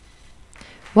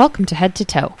Welcome to Head to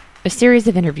Toe, a series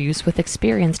of interviews with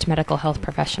experienced medical health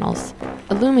professionals,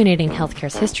 illuminating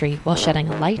healthcare's history while shedding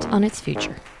a light on its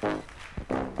future.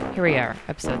 Here we are,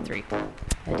 episode 3,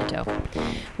 Head to Toe.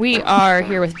 We are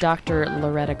here with Dr.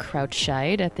 Loretta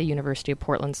Crouch-Scheid at the University of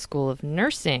Portland School of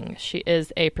Nursing. She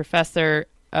is a professor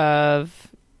of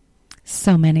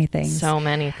so many things.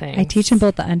 I teach in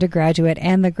both the undergraduate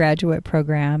and the graduate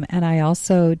program, and I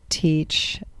also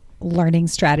teach learning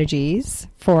strategies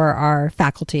for our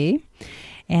faculty.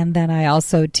 And then I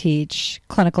also teach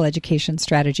clinical education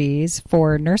strategies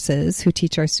for nurses who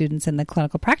teach our students in the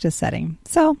clinical practice setting.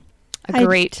 So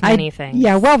many things.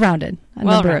 Yeah, well-rounded.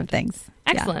 Number of things.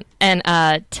 Excellent. Yeah.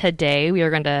 And today we are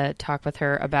going to talk with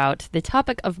her about the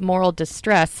topic of moral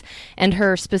distress and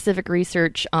her specific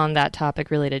research on that topic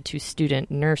related to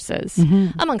student nurses,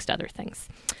 amongst other things.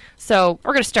 So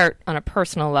we're going to start on a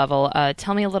personal level.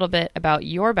 Tell me a little bit about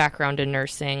your background in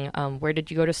nursing. Where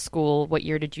did you go to school? What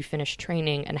year did you finish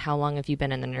training? And how long have you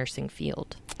been in the nursing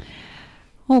field?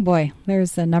 Oh boy,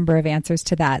 there's a number of answers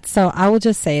to that. So I will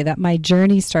just say that my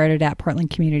journey started at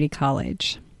Portland Community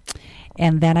College.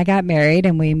 And then I got married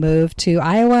and we moved to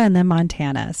Iowa and then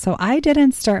Montana. So I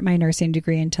didn't start my nursing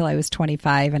degree until I was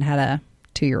 25 and had a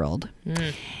 2-year-old.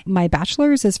 My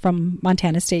bachelor's is from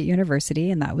Montana State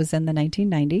University, and that was in the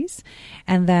 1990s.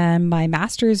 And then my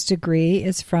master's degree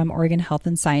is from Oregon Health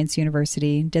and Science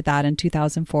University, did that in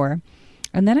 2004.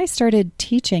 And then I started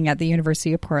teaching at the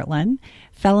University of Portland,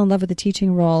 fell in love with the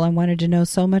teaching role, and wanted to know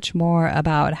so much more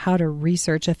about how to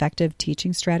research effective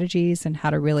teaching strategies and how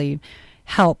to really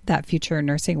help that future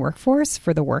nursing workforce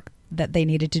for the work that they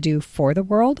needed to do for the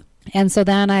world. And so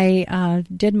then I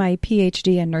did my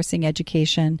PhD in nursing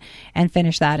education and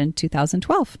finished that in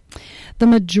 2012. The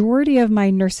majority of my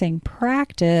nursing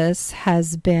practice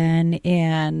has been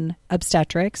in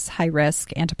obstetrics, high risk,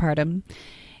 antepartum,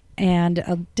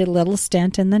 and did a little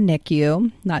stint in the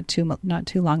NICU, not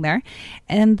too long there.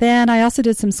 And then I also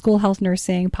did some school health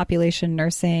nursing, population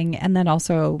nursing, and then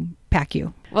also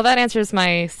PACU. Well, that answers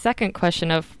my second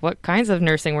question of what kinds of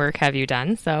nursing work have you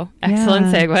done? So excellent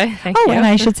segue. Thank you. Oh, and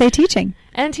I should say teaching.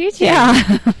 And teaching.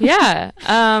 Yeah.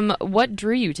 Yeah. What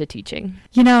drew you to teaching?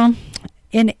 You know,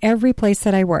 in every place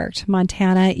that I worked,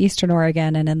 Montana, Eastern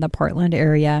Oregon, and in the Portland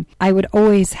area, I would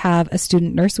always have a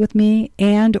student nurse with me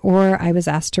or I was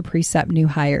asked to precept new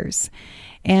hires.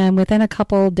 And within a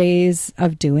couple days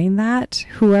of doing that,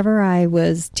 whoever I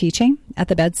was teaching at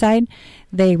the bedside,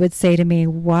 they would say to me,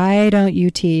 "Why don't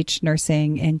you teach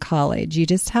nursing in college? You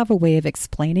just have a way of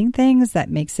explaining things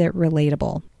that makes it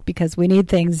relatable." Because we need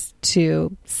things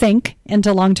to sink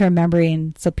into long-term memory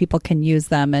and so people can use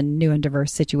them in new and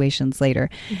diverse situations later.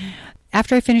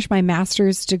 After I finished my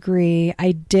master's degree,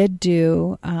 I did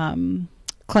do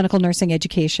clinical nursing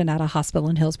education at a hospital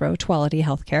in Hillsborough, Tuality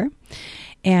Healthcare.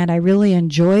 And I really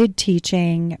enjoyed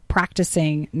teaching,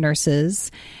 practicing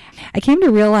nurses. I came to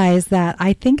realize that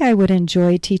I think I would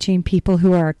enjoy teaching people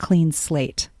who are a clean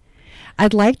slate.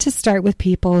 I'd like to start with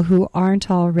people who aren't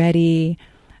already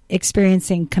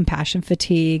experiencing compassion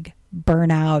fatigue,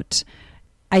 burnout.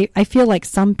 I feel like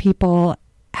some people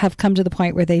have come to the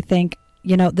point where they think,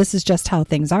 this is just how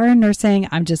things are in nursing.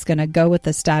 I'm just going to go with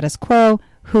the status quo.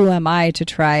 Who am I to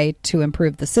try to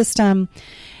improve the system?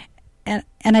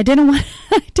 And I didn't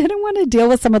want to deal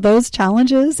with some of those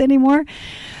challenges anymore.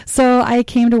 So I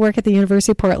came to work at the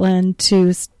University of Portland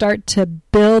to start to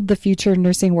build the future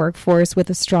nursing workforce with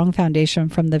a strong foundation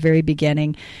from the very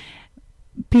beginning.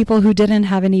 People who didn't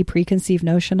have any preconceived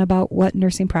notion about what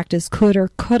nursing practice could or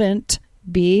couldn't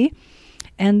be.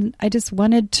 And I just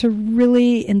wanted to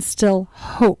really instill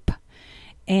hope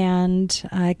and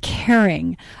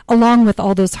caring, along with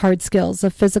all those hard skills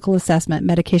of physical assessment,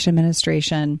 medication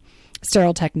administration,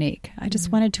 sterile technique. I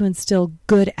just wanted to instill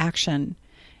good action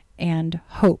and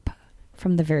hope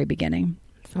from the very beginning.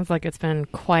 Sounds like it's been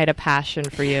quite a passion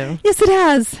for you. Yes, it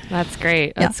has. That's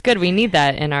great. That's good. We need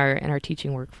that in our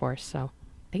teaching workforce. So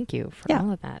thank you for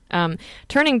all of that.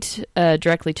 Turning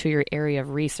directly to your area of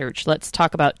research, let's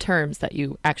talk about terms that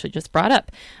you actually just brought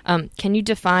up. Can you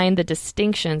define the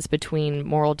distinctions between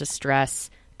moral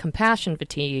distress, compassion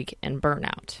fatigue, and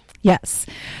burnout? Yes.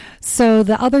 So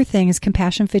the other thing is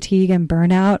compassion fatigue and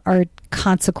burnout are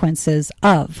consequences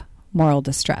of moral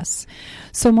distress.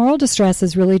 So moral distress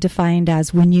is really defined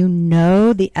as when you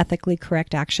know the ethically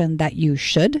correct action that you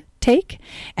should take,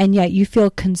 and yet you feel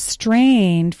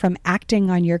constrained from acting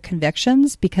on your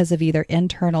convictions because of either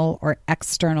internal or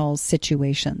external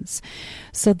situations.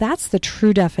 So that's the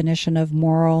true definition of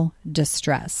moral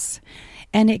distress.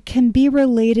 And it can be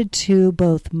related to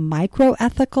both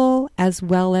microethical as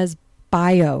well as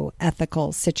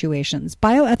bioethical situations.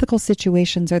 Bioethical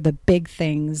situations are the big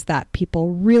things that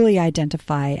people really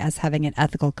identify as having an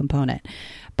ethical component.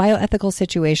 Bioethical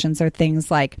situations are things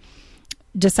like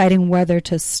deciding whether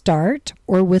to start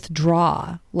or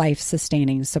withdraw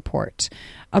life-sustaining support.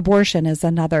 Abortion is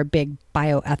another big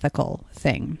bioethical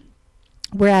thing.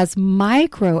 Whereas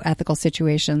microethical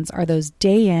situations are those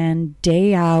day in,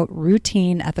 day out,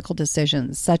 routine ethical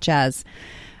decisions, such as,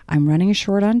 I'm running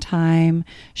short on time.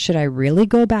 Should I really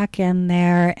go back in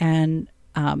there and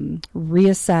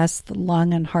reassess the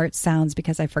lung and heart sounds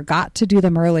because I forgot to do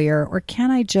them earlier? Or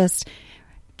can I just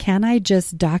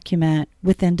document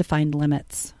within defined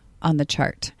limits on the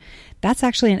chart? That's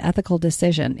actually an ethical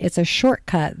decision. It's a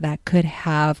shortcut that could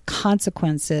have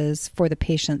consequences for the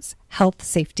patient's health,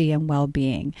 safety, and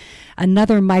well-being.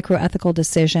 Another microethical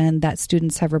decision that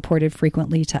students have reported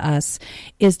frequently to us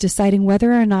is deciding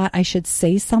whether or not I should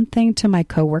say something to my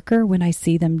coworker when I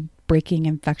see them breaking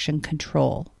infection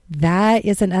control. That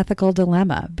is an ethical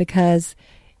dilemma because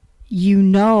you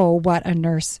know what a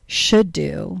nurse should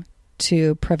do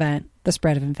to prevent the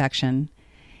spread of infection,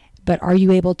 but are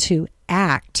you able to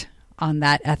act on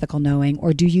that ethical knowing,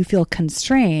 or do you feel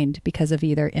constrained because of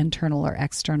either internal or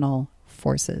external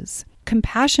forces?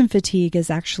 Compassion fatigue is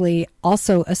actually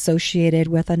also associated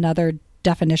with another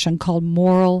definition called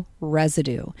moral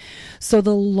residue. So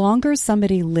the longer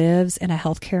somebody lives in a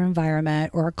healthcare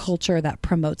environment or a culture that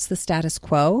promotes the status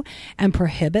quo and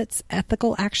prohibits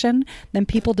ethical action, then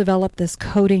people develop this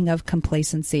coating of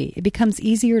complacency. It becomes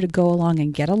easier to go along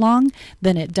and get along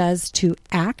than it does to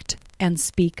act and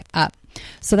speak up.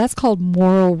 So that's called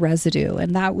moral residue,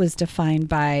 and that was defined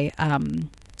by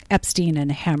Epstein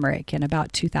and Hamrick in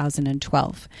about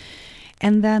 2012.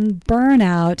 And then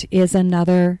burnout is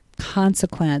another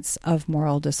consequence of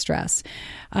moral distress.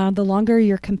 The longer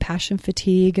your compassion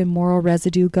fatigue and moral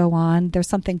residue go on, there's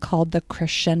something called the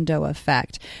crescendo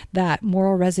effect. That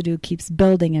moral residue keeps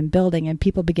building and building, and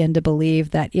people begin to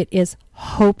believe that it is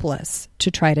hopeless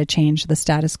to try to change the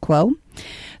status quo.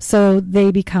 So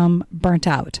they become burnt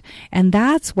out. And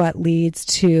that's what leads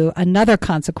to another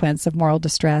consequence of moral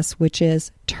distress, which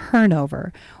is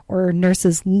turnover, or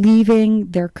nurses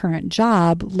leaving their current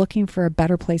job looking for a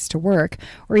better place to work,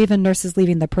 or even nurses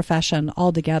leaving the profession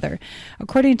altogether.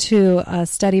 According to a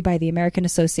study by the American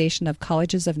Association of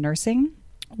Colleges of Nursing,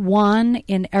 1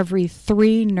 in every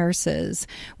 3 nurses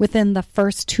within the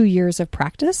first 2 years of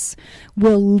practice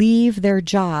will leave their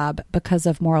job because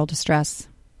of moral distress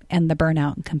and the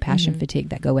burnout and compassion fatigue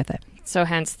that go with it. So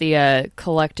hence the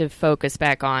collective focus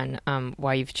back on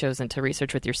why you've chosen to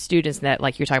research with your students, that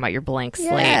like you're talking about your blank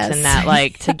slate, and that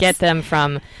like to get them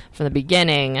from the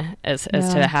beginning as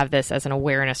to have this as an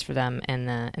awareness for them in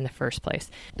the first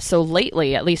place. So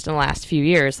lately, at least in the last few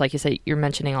years, like you said, you're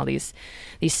mentioning all these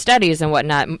studies and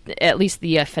whatnot, at least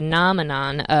the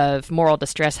phenomenon of moral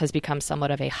distress has become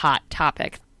somewhat of a hot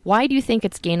topic. Why do you think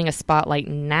it's gaining a spotlight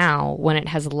now when it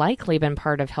has likely been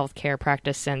part of healthcare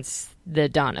practice since the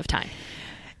dawn of time?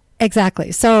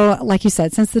 Exactly. So, like you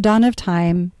said, since the dawn of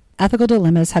time, ethical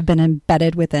dilemmas have been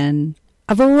embedded within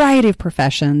a variety of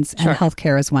professions, and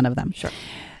healthcare is one of them. Sure.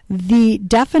 The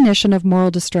definition of moral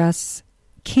distress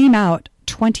came out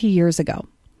 20 years ago,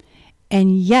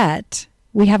 and yet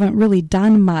we haven't really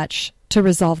done much to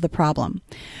resolve the problem.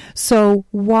 So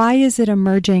why is it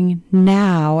emerging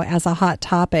now as a hot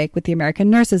topic with the American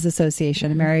Nurses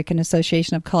Association, American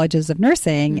Association of Colleges of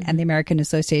Nursing, and the American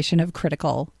Association of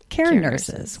Critical Care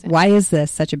Nurses? Yeah. Why is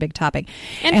this such a big topic?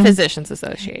 And Physicians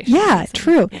Association. Yeah,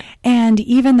 true. Yeah. And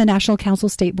even the National Council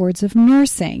of State Boards of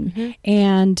Nursing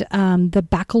and the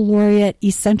Baccalaureate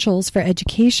Essentials for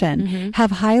Education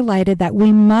have highlighted that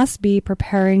we must be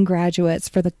preparing graduates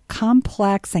for the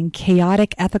complex and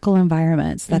chaotic ethical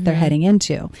environments that they're heading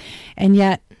into. And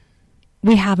yet,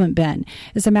 we haven't been.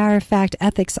 As a matter of fact,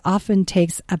 ethics often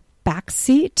takes a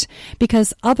backseat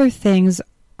because other things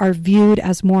are viewed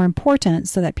as more important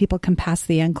so that people can pass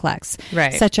the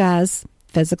NCLEX, such as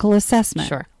physical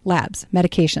assessment, labs,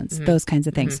 medications, those kinds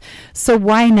of things. So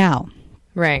why now?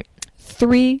 Right.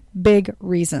 3 big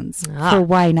reasons for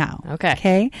why now.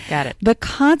 Okay. Got it. The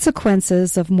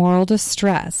consequences of moral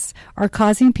distress are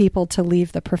causing people to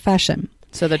leave the profession.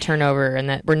 So the turnover, and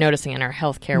that we're noticing in our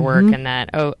healthcare work, and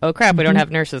that, oh crap, we don't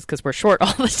have nurses because we're short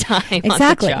all the time on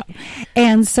the job.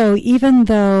 And so even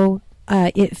though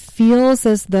it feels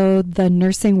as though the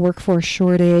nursing workforce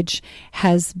shortage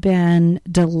has been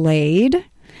delayed,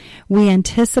 we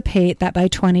anticipate that by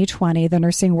 2020, the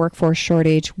nursing workforce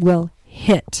shortage will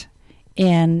hit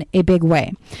in a big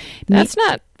way. That's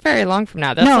not very long from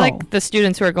now. That's like the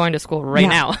students who are going to school right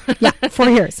now. Yeah, 4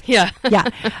 years. Yeah.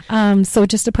 So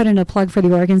just to put in a plug for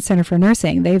the Oregon Center for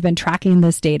Nursing, they've been tracking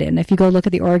this data. And if you go look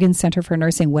at the Oregon Center for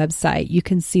Nursing website, you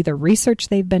can see the research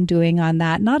they've been doing on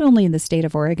that, not only in the state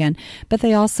of Oregon, but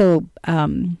they also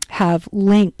have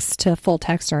links to full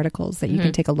text articles that you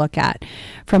can take a look at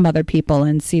from other people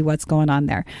and see what's going on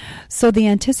there. So the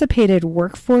anticipated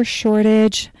workforce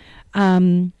shortage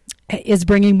is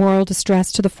bringing moral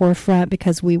distress to the forefront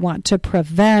because we want to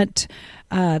prevent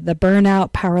the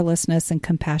burnout, powerlessness, and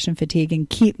compassion fatigue and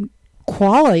keep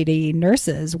quality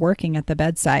nurses working at the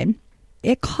bedside.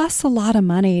 It costs a lot of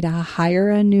money to hire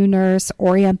a new nurse,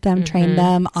 orient them, train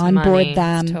them, onboard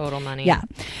them. It's total money. Yeah.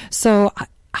 So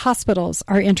hospitals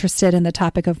are interested in the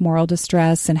topic of moral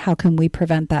distress and how can we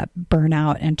prevent that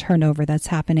burnout and turnover that's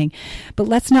happening. But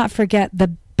let's not forget the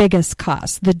biggest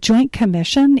cost. The Joint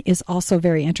Commission is also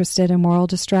very interested in moral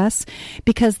distress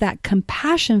because that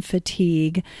compassion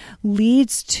fatigue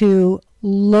leads to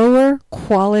lower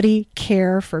quality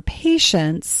care for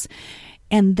patients.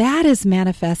 And that is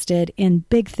manifested in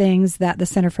big things that the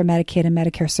Center for Medicaid and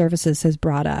Medicare Services has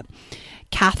brought up.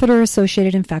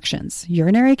 Catheter-associated infections,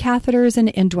 urinary catheters and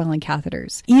indwelling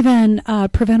catheters, even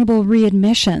preventable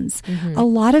readmissions. A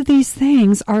lot of these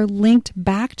things are linked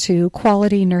back to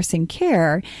quality nursing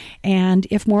care. And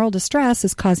if moral distress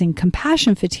is causing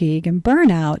compassion fatigue and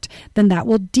burnout, then that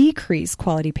will decrease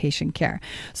quality patient care.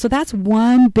 So that's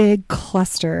one big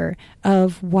cluster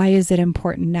of why is it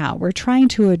important now. We're trying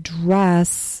to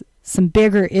address some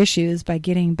bigger issues by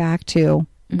getting back to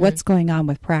what's going on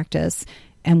with practice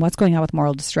and what's going on with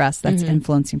moral distress that's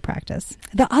influencing practice.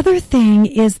 The other thing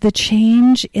is the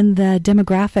change in the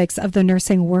demographics of the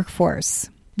nursing workforce.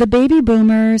 The baby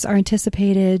boomers are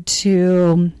anticipated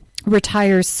to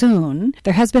retire soon.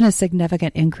 There has been a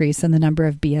significant increase in the number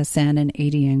of BSN and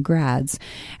ADN grads,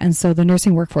 and so the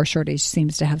nursing workforce shortage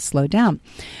seems to have slowed down.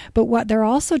 But what they're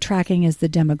also tracking is the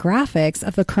demographics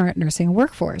of the current nursing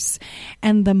workforce.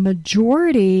 And the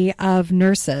majority of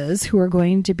nurses who are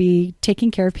going to be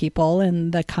taking care of people in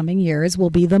the coming years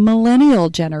will be the millennial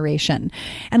generation.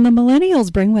 And the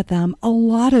millennials bring with them a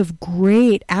lot of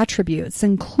great attributes,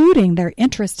 including their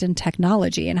interest in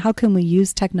technology and how can we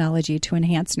use technology to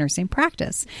enhance nursing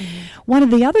practice. One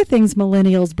of the other things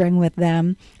millennials bring with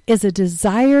them is a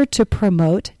desire to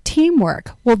promote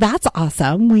teamwork. Well, that's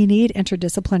awesome. We need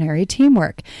interdisciplinary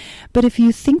teamwork. But if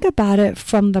you think about it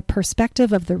from the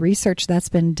perspective of the research that's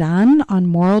been done on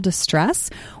moral distress,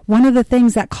 one of the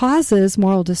things that causes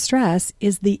moral distress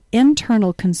is the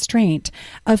internal constraint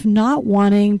of not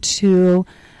wanting to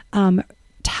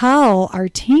tell our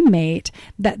teammate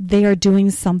that they are doing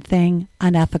something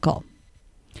unethical.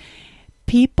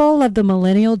 People of the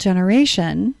millennial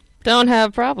generation don't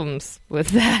have problems with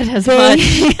that as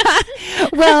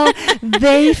much. Well,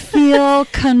 they feel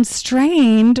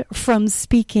constrained from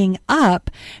speaking up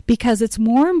because it's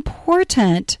more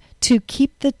important to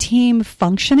keep the team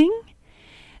functioning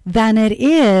than it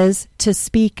is to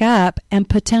speak up and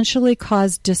potentially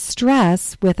cause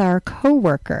distress with our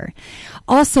coworker.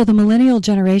 Also, the millennial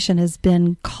generation has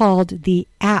been called the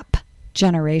app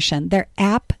generation. They're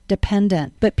app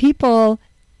dependent. But people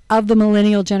of the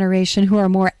millennial generation who are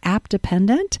more app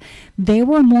dependent, they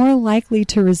were more likely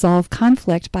to resolve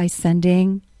conflict by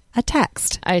sending a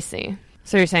text. I see.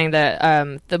 So you're saying that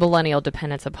the millennial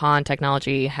dependence upon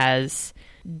technology has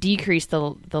decreased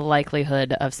the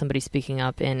likelihood of somebody speaking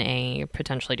up in a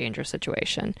potentially dangerous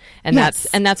situation. And yes.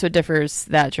 that's what differs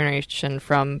that generation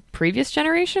from previous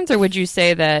generations? Or would you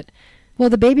say that... Well,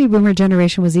 the baby boomer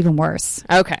generation was even worse.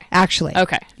 Okay. Actually.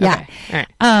 Okay. Yeah. All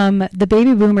right. The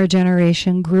baby boomer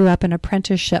generation grew up in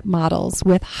apprenticeship models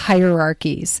with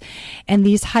hierarchies. And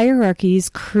these hierarchies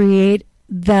create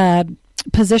the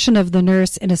position of the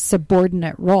nurse in a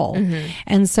subordinate role.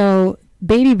 And so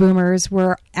baby boomers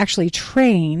were actually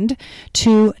trained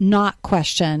to not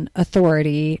question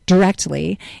authority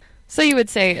directly. So you would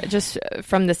say, just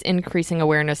from this increasing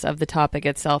awareness of the topic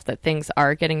itself, that things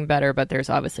are getting better, but there's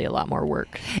obviously a lot more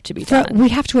work to be done. We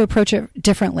have to approach it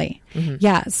differently.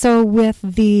 Yeah. So with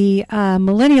the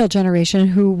millennial generation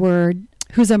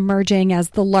who's emerging as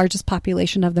the largest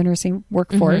population of the nursing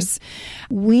workforce,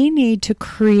 we need to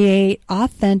create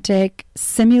authentic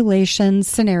simulation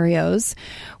scenarios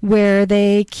where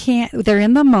they're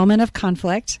in the moment of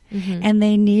conflict and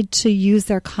they need to use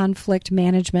their conflict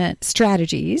management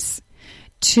strategies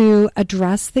to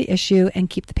address the issue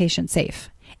and keep the patient safe.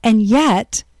 And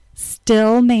yet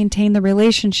still maintain the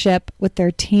relationship with their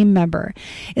team member.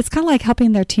 It's kind of like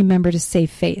helping their team member to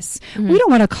save face. We don't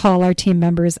want to call our team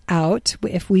members out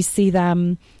if we see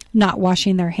them not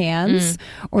washing their hands,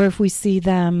 or if we see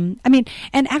them, and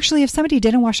actually if somebody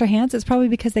didn't wash their hands, it's probably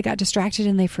because they got distracted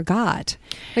and they forgot.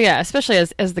 Well, yeah, especially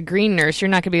as the green nurse, you're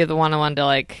not going to be the one to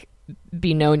like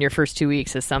be known your first 2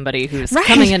 weeks as somebody who's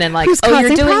coming in and like, oh,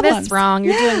 you're doing problems. this wrong,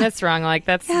 you're doing this wrong. Like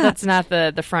that's not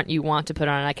the front you want to put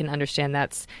on. And I can understand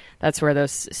that's where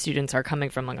those students are coming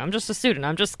from. Like, I'm just a student.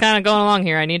 I'm just kind of going along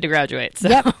here. I need to graduate. So.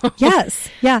 Yep. Yes.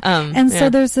 Yeah. So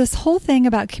there's this whole thing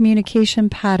about communication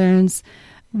patterns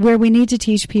where we need to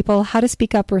teach people how to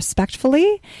speak up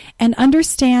respectfully and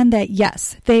understand that,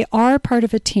 yes, they are part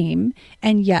of a team.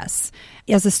 And yes,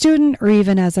 as a student or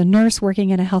even as a nurse working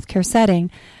in a healthcare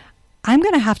setting, I'm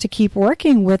going to have to keep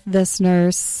working with this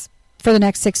nurse for the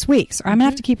next 6 weeks, or I'm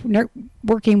going to have to keep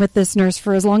working with this nurse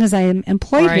for as long as I am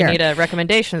employed here. Or I need a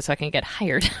recommendation so I can get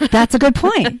hired. That's a good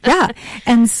point. Yeah.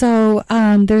 And so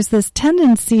there's this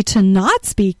tendency to not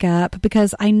speak up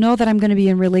because I know that I'm going to be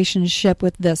in relationship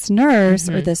with this nurse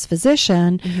or this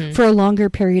physician for a longer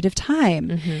period of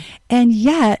time. And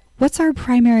yet, what's our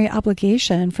primary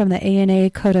obligation from the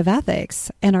ANA Code of Ethics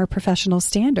and our professional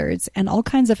standards and all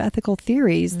kinds of ethical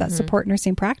theories that support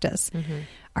nursing practice?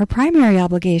 Our primary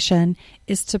obligation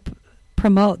is to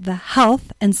promote the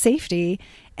health and safety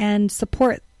and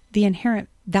support the inherent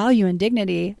value and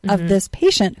dignity of this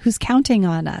patient who's counting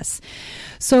on us.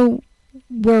 So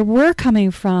where we're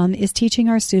coming from is teaching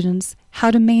our students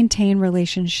how to maintain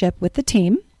relationship with the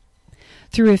team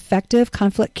through effective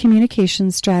conflict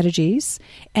communication strategies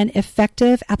and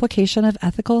effective application of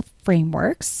ethical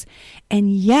frameworks,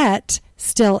 and yet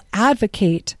still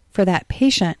advocate for that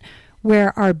patient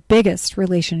where our biggest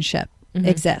relationship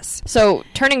exists. So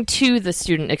turning to the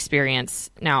student experience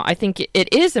now, I think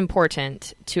it is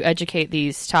important to educate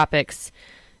these topics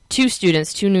to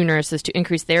students, to new nurses, to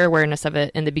increase their awareness of it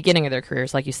in the beginning of their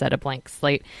careers. Like you said, a blank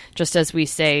slate, just as we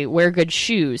say, wear good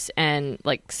shoes and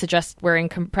like suggest wearing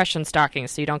compression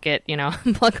stockings so you don't get,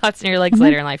 blood clots in your legs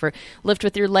later in life, or lift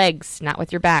with your legs, not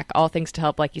with your back, all things to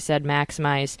help, like you said,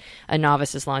 maximize a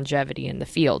novice's longevity in the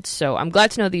field. So I'm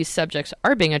glad to know these subjects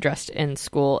are being addressed in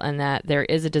school and that there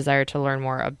is a desire to learn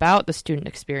more about the student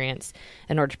experience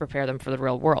in order to prepare them for the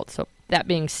real world. So that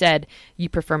being said, you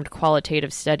performed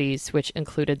qualitative studies, which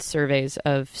included surveys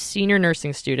of senior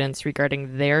nursing students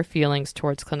regarding their feelings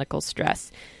towards clinical stress.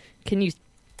 Can you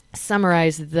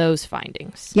summarize those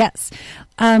findings? Yes.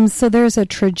 So there's a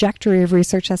trajectory of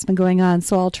research that's been going on.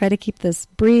 So I'll try to keep this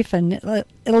brief, and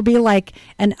it'll be like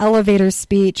an elevator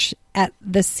speech at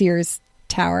the Sears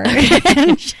Tower.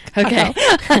 Okay.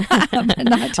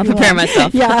 I'll prepare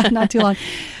myself. Yeah, not too long.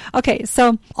 Okay,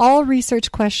 so all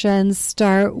research questions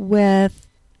start with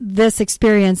this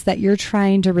experience that you're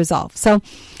trying to resolve. So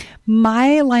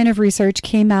my line of research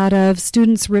came out of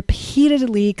students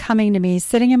repeatedly coming to me,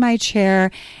 sitting in my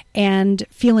chair and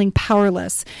feeling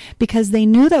powerless because they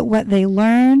knew that what they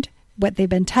learned, what they've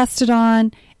been tested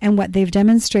on, and what they've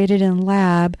demonstrated in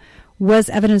lab was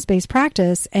evidence-based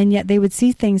practice, and yet they would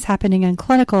see things happening in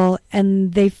clinical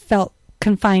and they felt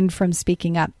confined from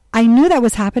speaking up. I knew that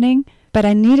was happening, but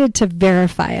I needed to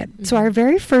verify it. So our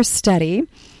very first study,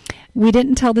 we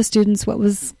didn't tell the students what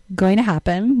was going to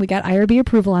happen. We got IRB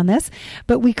approval on this,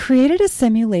 but we created a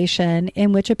simulation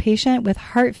in which a patient with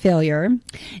heart failure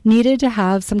needed to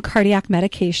have some cardiac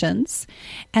medications,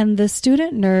 and the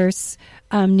student nurse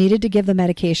needed to give the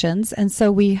medications. And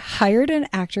so we hired an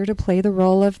actor to play the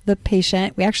role of the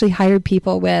patient. We actually hired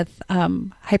people with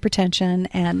hypertension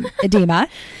and edema,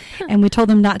 and we told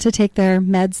them not to take their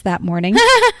meds that morning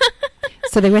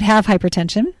so they would have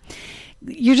hypertension.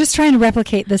 You're just trying to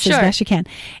replicate this as best you can.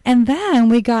 And then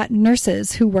we got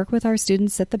nurses who work with our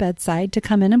students at the bedside to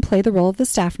come in and play the role of the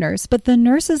staff nurse. But the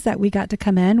nurses that we got to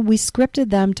come in, we scripted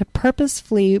them to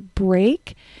purposefully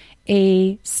break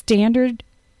a standard,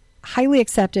 highly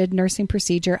accepted nursing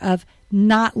procedure of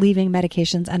not leaving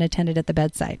medications unattended at the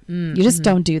bedside. You just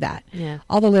don't do that. Yeah.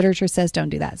 All the literature says don't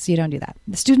do that, so you don't do that.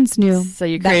 The students knew. So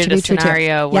you created a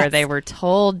scenario where they were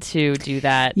told to do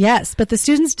that. Yes, but the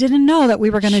students didn't know that we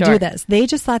were going to do this. They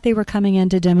just thought they were coming in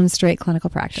to demonstrate clinical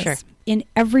practice. Sure. In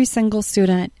every single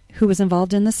student who was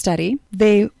involved in the study,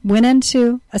 they went in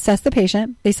to assess the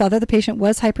patient. They saw that the patient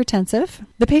was hypertensive.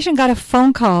 The patient got a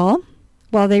phone call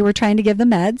while they were trying to give the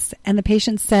meds, and the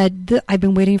patient said, I've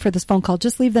been waiting for this phone call.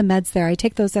 Just leave the meds there. I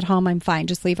take those at home. I'm fine.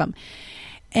 Just leave them.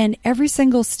 And every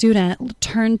single student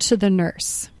turned to the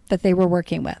nurse that they were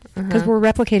working with, because we're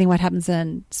replicating what happens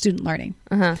in student learning.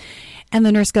 And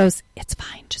the nurse goes, it's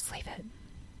fine. Just leave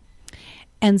it.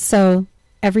 And so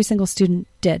every single student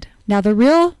did. Now, the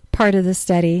real part of the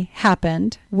study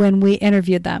happened when we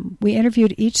interviewed them. We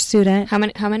interviewed each student.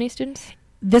 How many students?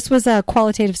 This was a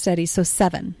qualitative study, so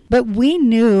 7. But we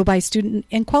knew by student,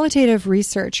 in qualitative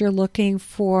research, you're looking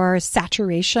for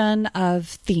saturation of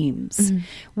themes.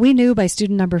 We knew by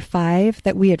student number 5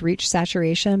 that we had reached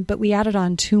saturation, but we added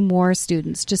on 2 more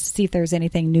students just to see if there was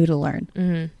anything new to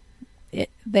learn.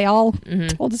 They all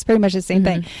told us pretty much the same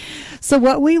thing. So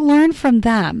what we learned from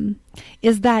them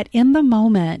is that in the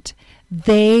moment,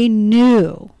 they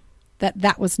knew that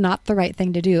that was not the right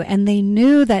thing to do. And they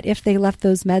knew that if they left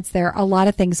those meds there, a lot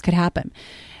of things could happen.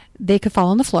 They could fall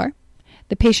on the floor.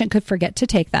 The patient could forget to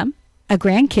take them. A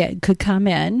grandkid could come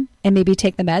in and maybe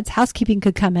take the meds. Housekeeping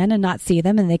could come in and not see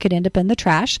them, and they could end up in the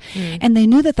trash. And they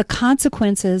knew that the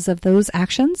consequences of those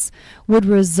actions would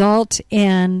result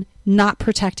in not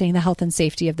protecting the health and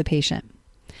safety of the patient.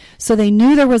 So they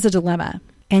knew there was a dilemma.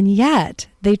 And yet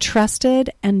they trusted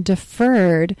and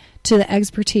deferred to the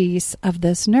expertise of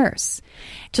this nurse.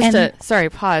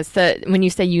 Pause. When you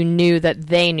say you knew that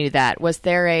they knew that, was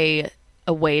there a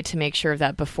way to make sure of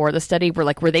that before the study?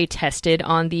 Were they tested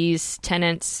on these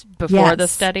tenants before the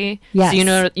study? Yes.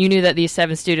 So you knew that these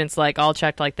 7 students all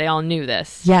checked, they all knew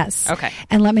this. Yes. Okay.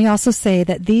 And let me also say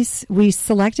that we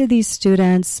selected these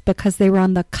students because they were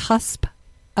on the cusp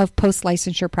of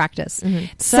post-licensure practice.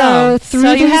 So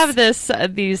you have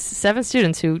these 7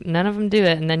 students who none of them do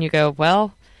it, and then you go,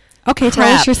 well, okay, crap.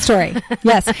 Tell us your story.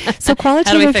 Yes. So how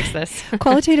do we fix this?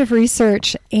 Qualitative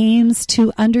research aims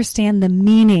to understand the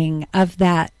meaning of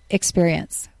that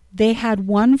experience. They had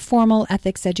one formal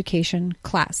ethics education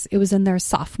class. It was in their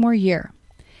sophomore year.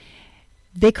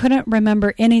 They couldn't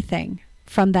remember anything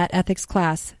from that ethics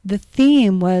class. The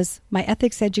theme was, my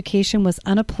ethics education was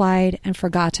unapplied and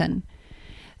forgotten.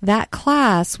 That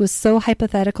class was so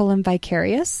hypothetical and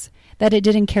vicarious that it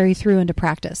didn't carry through into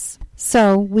practice.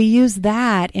 So we use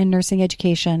that in nursing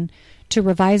education to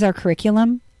revise our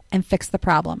curriculum and fix the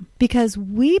problem. Because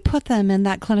we put them in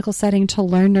that clinical setting to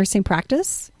learn nursing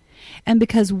practice, and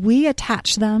because we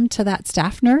attach them to that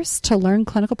staff nurse to learn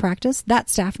clinical practice, that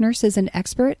staff nurse is an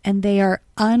expert and they are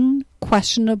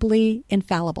unquestionably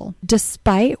infallible,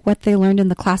 despite what they learned in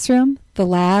the classroom, the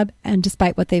lab, and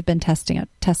despite what they've been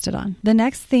tested on. The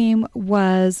next theme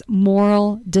was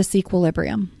moral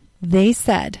disequilibrium. They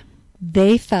said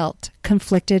they felt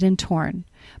conflicted and torn,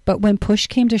 but when push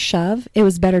came to shove, it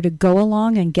was better to go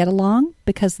along and get along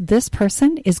because this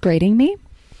person is grading me.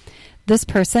 This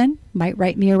person might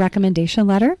write me a recommendation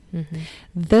letter.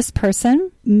 This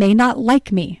person may not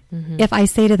like me if I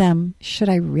say to them, should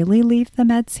I really leave the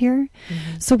meds here?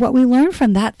 So what we learned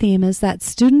from that theme is that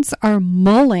students are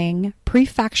mulling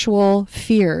prefactual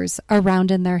fears around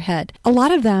in their head. A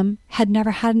lot of them had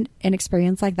never had an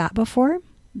experience like that before.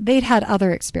 They'd had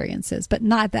other experiences, but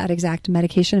not that exact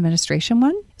medication administration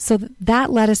one. So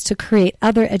that led us to create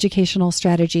other educational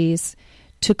strategies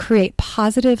to create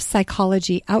positive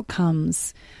psychology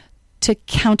outcomes to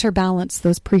counterbalance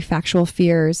those prefactual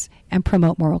fears and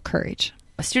promote moral courage.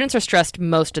 Students are stressed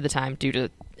most of the time due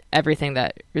to everything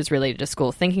that is related to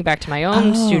school. Thinking back to my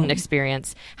own student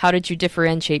experience, how did you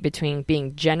differentiate between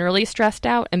being generally stressed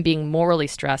out and being morally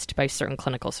stressed by certain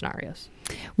clinical scenarios?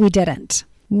 We didn't.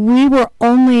 We were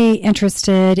only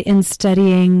interested in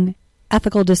studying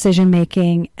ethical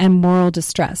decision-making and moral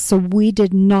distress. So we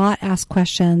did not ask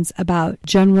questions about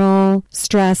general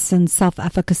stress and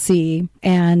self-efficacy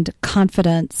and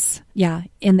confidence,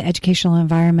 in the educational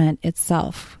environment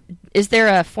itself. Is there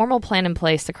a formal plan in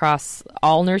place across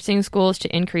all nursing schools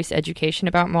to increase education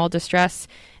about moral distress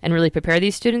and really prepare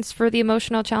these students for the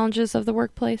emotional challenges of the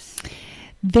workplace?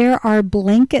 There are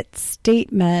blanket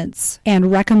statements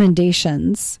and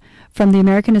recommendations from the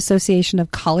American Association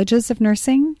of Colleges of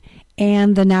Nursing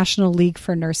and the National League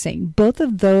for Nursing. Both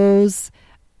of those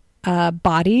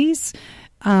bodies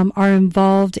are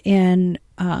involved in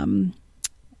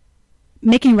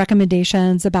making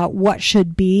recommendations about what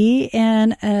should be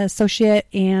in an associate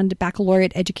and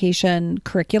baccalaureate education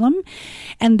curriculum.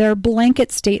 And their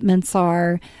blanket statements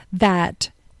are that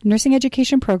nursing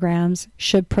education programs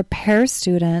should prepare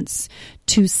students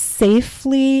to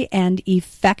safely and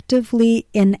effectively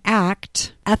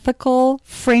enact ethical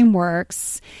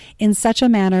frameworks in such a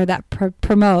manner that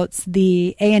promotes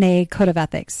the ANA Code of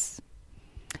Ethics.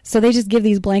 So they just give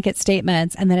these blanket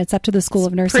statements, and then it's up to the School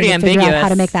of Nursing to figure out how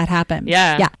to make that happen.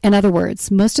 Yeah. In other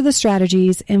words, most of the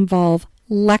strategies involve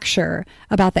lecture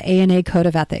about the ANA Code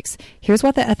of Ethics. Here's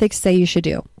what the ethics say you should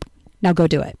do. Now go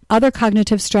do it. Other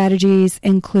cognitive strategies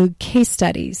include case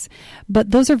studies,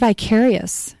 but those are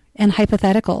vicarious and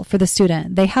hypothetical for the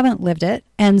student. They haven't lived it,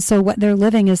 and so what they're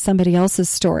living is somebody else's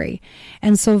story.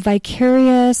 And so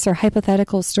vicarious or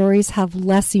hypothetical stories have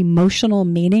less emotional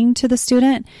meaning to the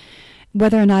student,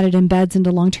 whether or not it embeds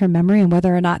into long-term memory and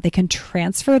whether or not they can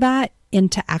transfer that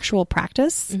into actual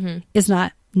practice is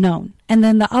not known. And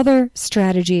then the other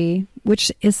strategy,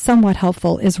 which is somewhat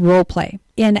helpful, is role play.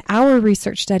 In our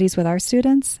research studies with our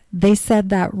students, they said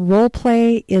that role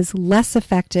play is less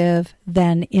effective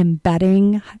than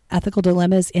embedding ethical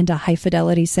dilemmas into high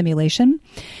fidelity simulation,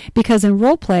 because in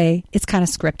role play, it's kind of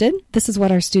scripted. This is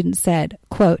what our students said,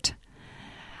 quote,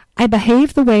 "I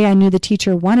behaved the way I knew the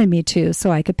teacher wanted me to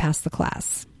so I could pass the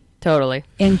class." Totally.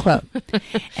 End quote.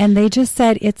 And they just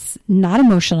said it's not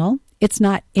emotional. It's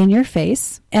not in your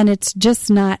face, and it's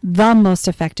just not the most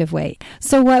effective way.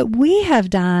 So what we have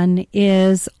done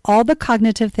is all the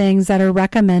cognitive things that are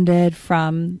recommended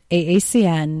from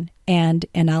AACN and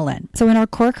NLN. So in our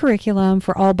core curriculum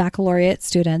for all baccalaureate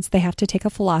students, they have to take a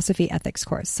philosophy ethics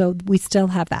course. So we still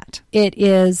have that. It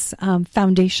is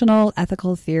foundational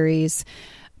ethical theories,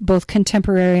 both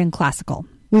contemporary and classical.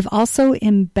 We've also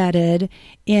embedded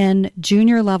in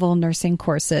junior level nursing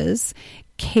courses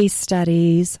case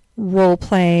studies, role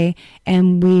play,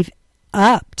 and we've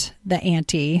upped the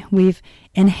ante. We've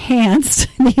enhanced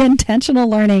the intentional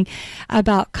learning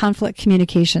about conflict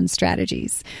communication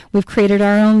strategies. We've created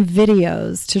our own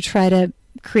videos to try to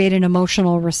create an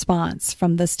emotional response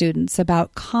from the students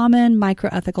about common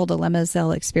microethical dilemmas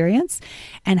they'll experience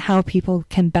and how people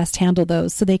can best handle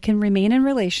those so they can remain in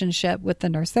relationship with the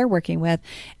nurse they're working with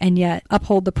and yet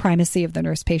uphold the primacy of the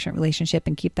nurse-patient relationship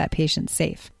and keep that patient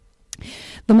safe.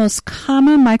 The most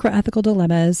common microethical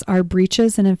dilemmas are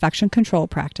breaches in infection control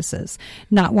practices,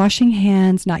 not washing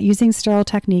hands, not using sterile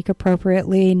technique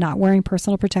appropriately, not wearing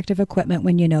personal protective equipment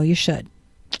when you know you should.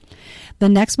 The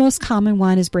next most common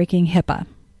one is breaking HIPAA.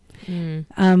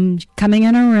 Coming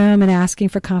in a room and asking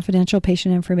for confidential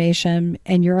patient information,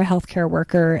 and you're a healthcare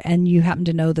worker and you happen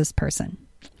to know this person.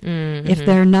 If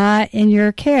they're not in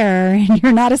your care and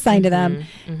you're not assigned to them,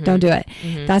 don't do it.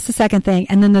 That's the second thing.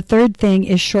 And then the third thing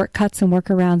is shortcuts and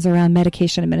workarounds around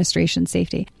medication administration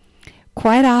safety.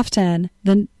 Quite often,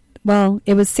 it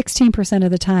was 16% of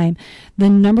the time, the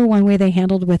number one way they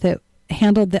handled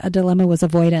a dilemma was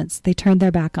avoidance. They turned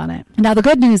their back on it. Now, the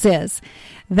good news is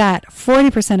that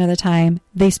 40% of the time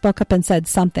they spoke up and said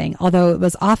something, although it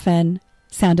was often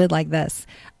sounded like this.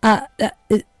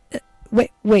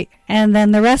 Wait. And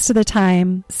then the rest of the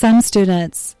time, some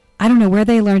students, I don't know where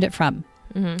they learned it from.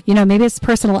 You know, maybe it's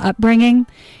personal upbringing.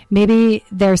 Maybe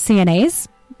they're CNAs.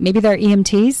 Maybe they're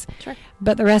EMTs. Sure.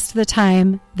 But the rest of the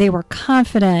time, they were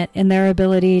confident in their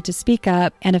ability to speak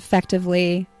up and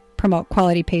effectively promote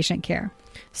quality patient care.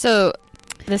 So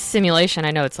this simulation,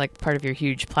 I know it's like part of your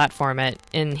huge platform.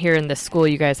 Here in the school,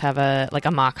 you guys have a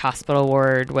mock hospital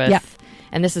ward with... Yep.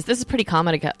 And this is pretty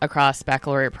common across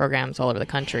baccalaureate programs all over the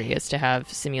country, is to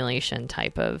have simulation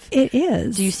type of... It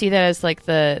is. Do you see that as like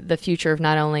the future of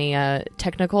not only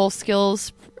technical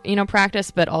skills,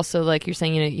 practice, but also like you're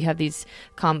saying, you have these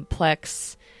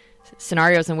complex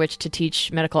scenarios in which to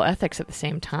teach medical ethics at the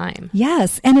same time?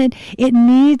 Yes, and it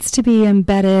needs to be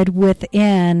embedded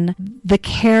within the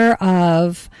care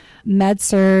of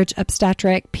med-surg,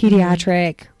 obstetric,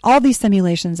 pediatric, all these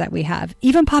simulations that we have,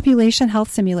 even population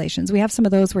health simulations. We have some of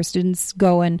those where students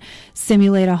go and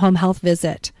simulate a home health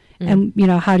visit. And,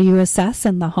 how do you assess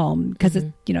in the home? Because,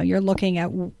 you're looking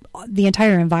at the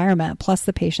entire environment plus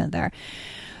the patient there.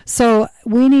 So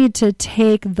we need to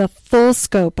take the full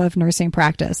scope of nursing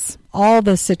practice, all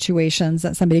the situations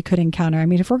that somebody could encounter. I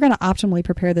mean, if we're going to optimally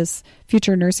prepare this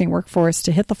future nursing workforce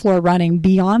to hit the floor running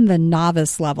beyond the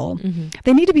novice level,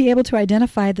 they need to be able to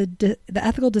identify the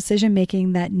ethical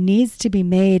decision-making that needs to be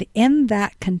made in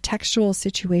that contextual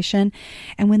situation.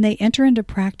 And when they enter into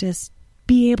practice,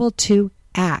 be able to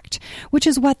act, which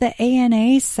is what the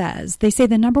ANA says. They say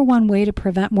the number one way to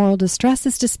prevent moral distress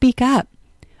is to speak up.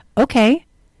 Okay.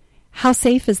 How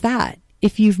safe is that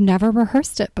if you've never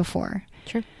rehearsed it before?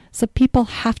 Sure. So people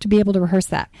have to be able to rehearse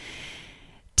that.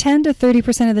 10 to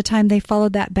 30% of the time they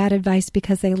followed that bad advice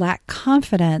because they lack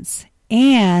confidence,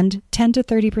 and 10 to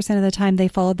 30% of the time they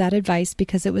followed that advice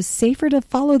because it was safer to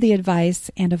follow the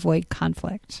advice and avoid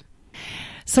conflict.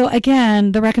 So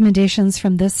again, the recommendations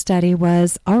from this study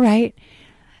was, all right,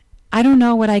 I don't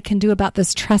know what I can do about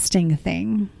this trusting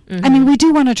thing. I mean, we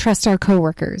do want to trust our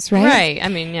coworkers, right? Right. I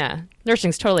mean, yeah.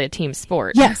 Nursing's totally a team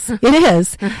sport. Yes, it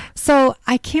is. So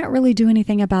I can't really do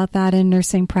anything about that in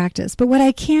nursing practice. But what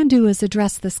I can do is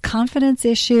address this confidence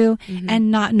issue and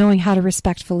not knowing how to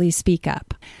respectfully speak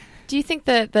up. Do you think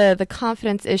that the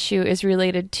confidence issue is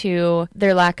related to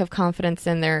their lack of confidence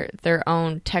in their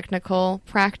own technical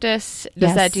practice? Do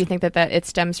you think that it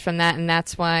stems from that, and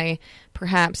that's why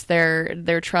perhaps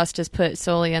their trust is put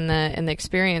solely in the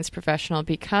experienced professional,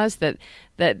 because that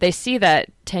they see that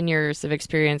 10 years of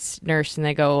experienced nurse and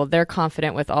they go, well, they're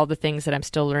confident with all the things that I'm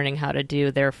still learning how to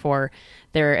do, therefore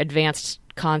their advanced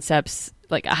concepts,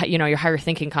 like, your higher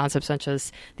thinking concepts such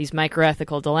as these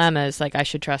microethical dilemmas, like I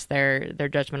should trust their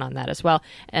judgment on that as well.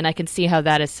 And I can see how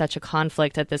that is such a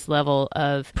conflict at this level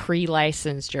of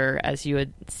pre-licensure, as you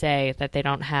would say, that they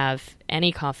don't have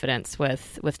any confidence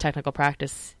with technical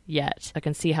practice yet. I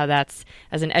can see how that's,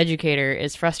 as an educator,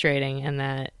 is frustrating, and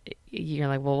that you're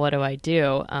like, well, what do I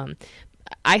do?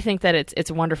 I think that it's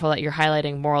wonderful that you're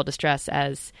highlighting moral distress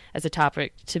as a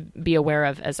topic to be aware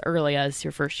of as early as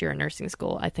your first year in nursing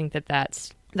school. I think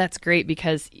that's great,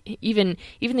 because even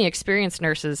the experienced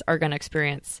nurses are going to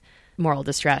experience moral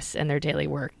distress in their daily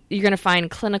work. You're going to find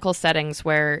clinical settings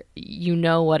where you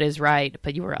know what is right,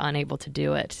 but you were unable to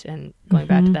do it. And going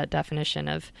back to that definition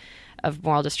of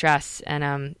moral distress,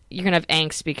 and you're going to have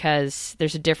angst because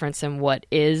there's a difference in what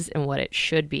is and what it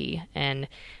should be, and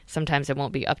sometimes it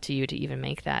won't be up to you to even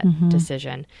make that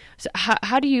decision. So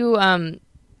how do you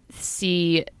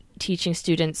see teaching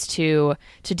students to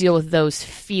deal with those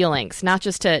feelings, not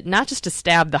just to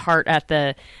stab the heart at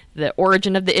the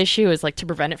origin of the issue, is like to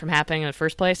prevent it from happening in the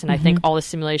first place? And I think all the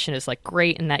simulation is like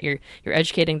great, in that you're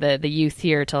educating the youth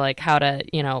here to like how to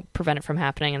prevent it from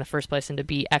happening in the first place, and to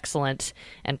be excellent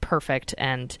and perfect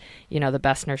and the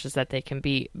best nurses that they can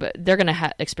be. But they're going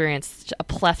to experience a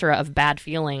plethora of bad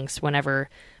feelings whenever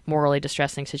morally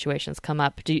distressing situations come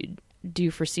up. Do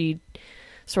you foresee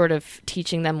sort of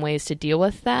teaching them ways to deal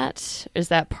with that? Is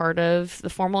that part of the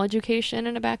formal education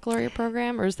in a baccalaureate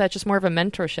program, or is that just more of a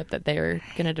mentorship that they're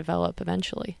going to develop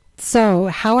eventually? So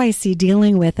how I see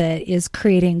dealing with it is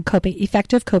creating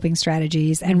effective coping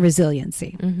strategies and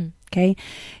resiliency. Okay.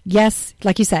 Yes,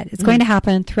 like you said, it's going to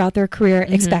happen throughout their career.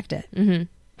 Expect it.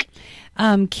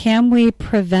 Can we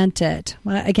prevent it?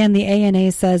 Well, again, the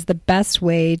ANA says the best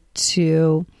way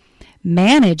to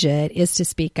manage it is to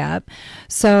speak up.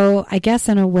 So I guess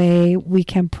in a way we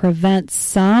can prevent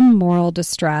some moral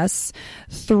distress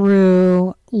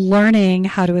through learning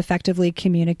how to effectively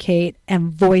communicate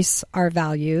and voice our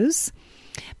values.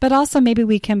 But also maybe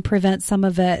we can prevent some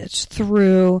of it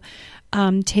through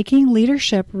taking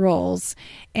leadership roles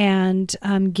and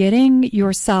getting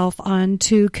yourself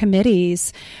onto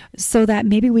committees, so that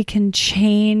maybe we can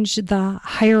change the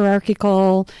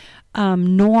hierarchical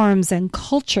norms and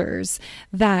cultures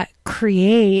that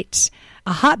create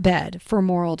a hotbed for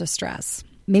moral distress.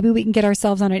 Maybe we can get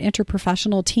ourselves on an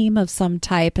interprofessional team of some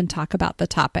type and talk about the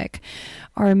topic.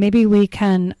 Or maybe we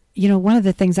can, one of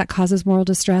the things that causes moral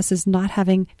distress is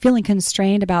feeling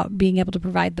constrained about being able to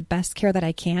provide the best care that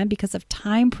I can because of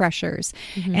time pressures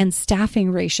and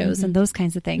staffing ratios and those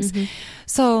kinds of things.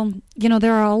 So,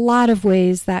 there are a lot of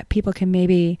ways that people can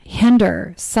maybe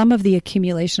hinder some of the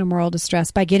accumulation of moral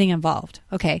distress by getting involved.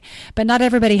 Okay. But not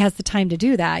everybody has the time to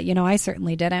do that. I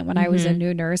certainly didn't when I was a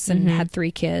new nurse and had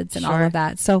 3 kids and all of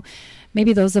that. So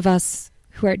maybe those of us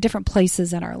who are at different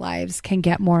places in our lives can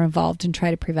get more involved and try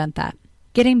to prevent that.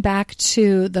 Getting back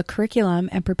to the curriculum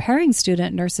and preparing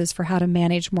student nurses for how to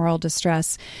manage moral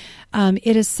distress,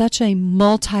 it is such a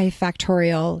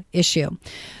multifactorial issue.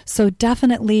 So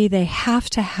definitely they have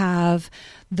to have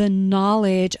the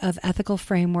knowledge of ethical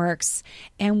frameworks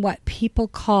and what people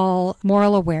call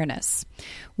moral awareness.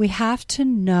 We have to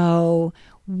know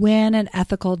when an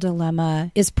ethical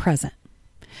dilemma is present.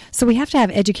 So we have to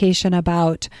have education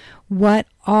about what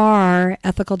are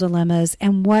ethical dilemmas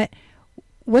and what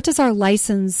does our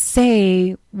license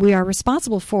say we are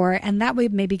responsible for, and that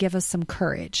would maybe give us some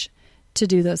courage to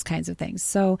do those kinds of things.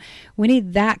 So we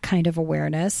need that kind of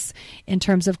awareness in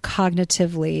terms of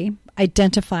cognitively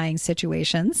identifying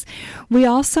situations. We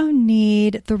also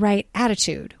need the right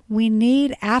attitude. We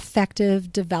need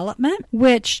affective development,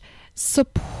 which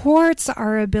supports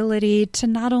our ability to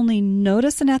not only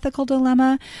notice an ethical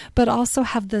dilemma, but also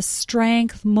have the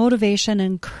strength, motivation,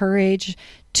 and courage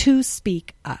to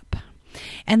speak up.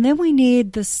 And then we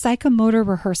need the psychomotor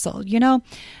rehearsal.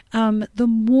 The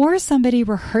more somebody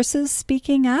rehearses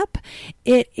speaking up,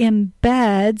 it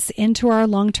embeds into our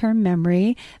long-term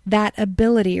memory that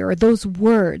ability or those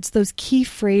words, those key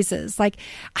phrases. Like,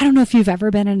 I don't know if you've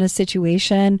ever been in a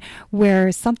situation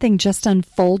where something just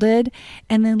unfolded,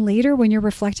 and then later when you're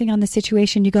reflecting on the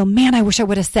situation, you go, man, I wish I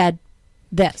would have said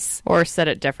this. Or said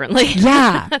it differently.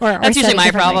 Yeah. Or that's usually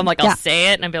my problem. Like, I'll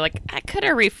say it and I'll be like, I could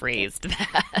have rephrased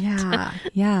that.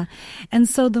 Yeah. And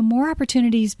so the more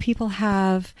opportunities people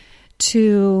have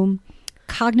to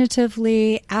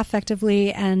cognitively,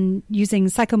 affectively, and using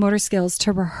psychomotor skills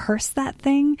to rehearse that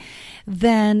thing,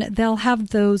 then they'll have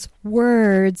those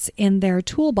words in their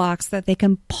toolbox that they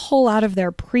can pull out of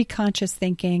their pre-conscious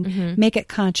thinking, make it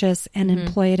conscious, and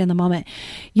employ it in the moment.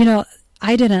 You know,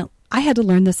 I had to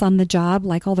learn this on the job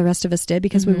like all the rest of us did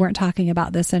because we weren't talking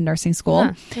about this in nursing school.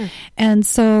 And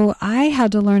so I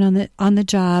had to learn on the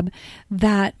job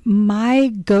that my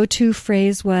go-to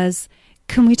phrase was,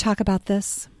 "Can we talk about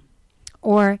this?"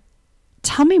 Or,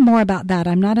 "Tell me more about that.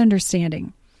 I'm not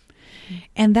understanding."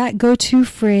 And that go-to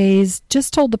phrase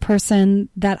just told the person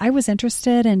that I was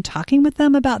interested in talking with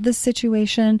them about this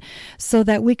situation so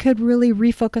that we could really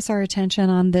refocus our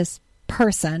attention on this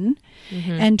person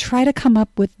and try to come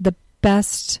up with the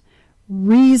best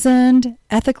reasoned,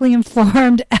 ethically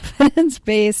informed,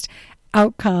 evidence-based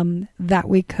outcome that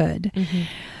we could.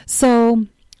 So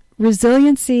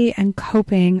resiliency and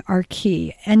coping are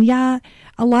key. And yeah,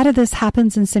 a lot of this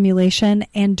happens in simulation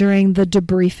and during the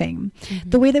debriefing.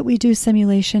 The way that we do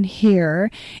simulation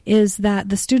here is that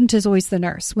the student is always the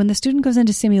nurse. When the student goes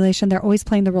into simulation, they're always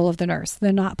playing the role of the nurse.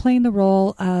 They're not playing the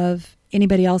role of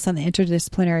anybody else on the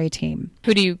interdisciplinary team.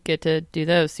 Who do you get to do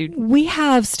those? We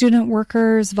have student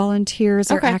workers, volunteers,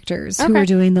 or actors who are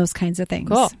doing those kinds of things.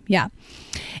 Cool. Yeah.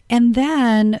 And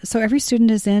then, so every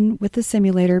student is in with the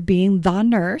simulator being the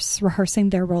nurse,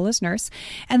 rehearsing their role as nurse.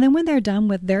 And then when they're done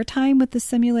with their time with the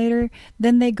simulator,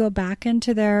 then they go back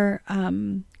into their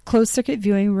closed circuit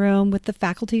viewing room with the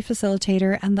faculty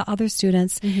facilitator and the other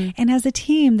students. And as a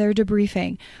team, they're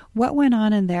debriefing. What went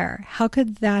on in there? How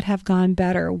could that have gone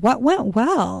better? What went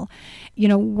well? You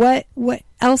know, what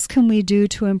else can we do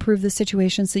to improve the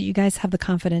situation so that you guys have the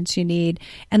confidence you need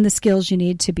and the skills you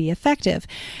need to be effective?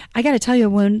 I got to tell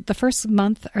you, when the first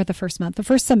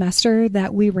semester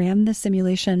that we ran the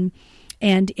simulation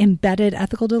and embedded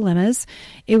ethical dilemmas,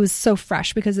 it was so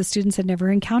fresh because the students had never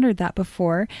encountered that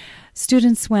before.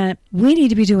 Students went, "We need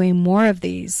to be doing more of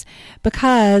these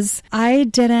because I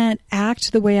didn't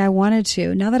act the way I wanted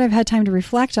to. Now that I've had time to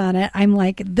reflect on it, I'm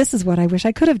like, this is what I wish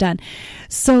I could have done."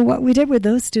 So what we did with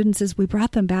those students is we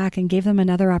brought them back and gave them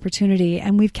another opportunity,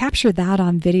 and we've captured that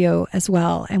on video as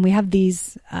well. And we have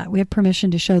we have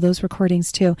permission to show those recordings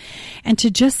too. And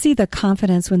to just see the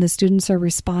confidence when the students are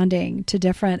responding to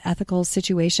different ethical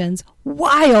situations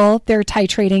while they're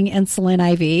titrating insulin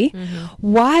IV,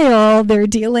 while they're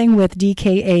dealing with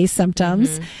DKA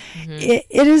symptoms. It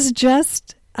is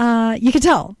just, you can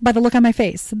tell by the look on my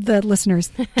face. The listeners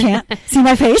can't see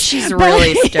my face. She's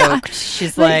really stoked. Yeah.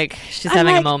 She's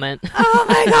having a moment. Oh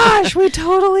my gosh, we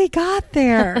totally got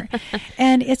there.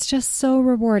 And it's just so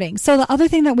rewarding. So the other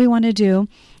thing that we want to do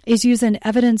is use an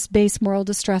evidence-based moral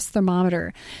distress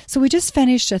thermometer. So we just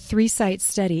finished a 3-site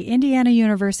study, Indiana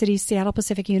University, Seattle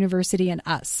Pacific University, and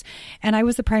us. And I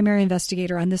was the primary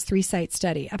investigator on this 3-site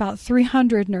study. About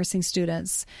 300 nursing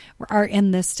students are in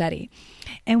this study.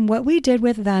 And what we did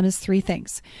with them is 3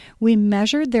 things. We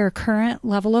measured their current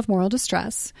level of moral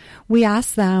distress. We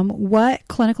asked them what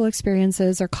clinical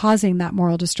experiences are causing that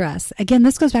moral distress. Again,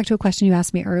 this goes back to a question you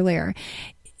asked me earlier.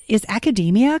 Is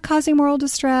academia causing moral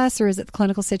distress, or is it the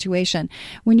clinical situation?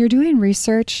 When you're doing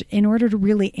research, in order to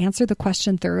really answer the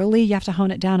question thoroughly, you have to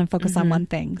hone it down and focus on one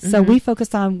thing. So we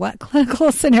focused on what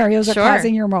clinical scenarios are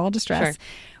causing your moral distress.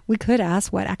 We could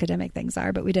ask what academic things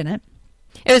are, but we didn't.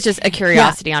 It was just a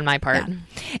curiosity on my part. Yeah.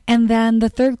 And then the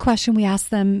third question we asked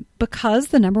them, because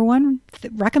the number one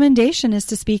recommendation is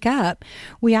to speak up,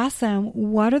 we asked them,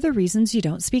 what are the reasons you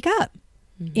don't speak up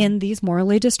in these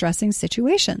morally distressing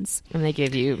situations? And they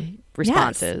gave you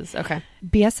responses. Yes. Okay.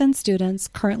 BSN students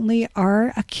currently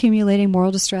are accumulating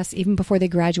moral distress even before they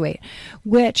graduate,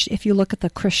 which, if you look at the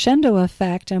crescendo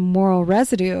effect and moral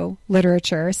residue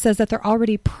literature, says that they're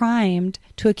already primed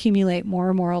to accumulate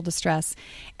more moral distress.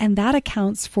 And that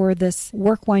accounts for this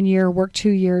work 1 year, work 2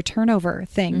 year turnover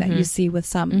thing that you see with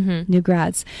some new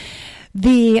grads.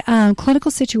 The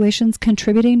clinical situations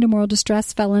contributing to moral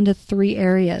distress fell into 3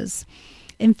 areas: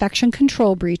 infection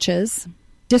control breaches,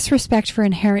 disrespect for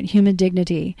inherent human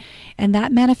dignity, and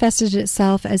that manifested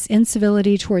itself as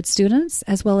incivility toward students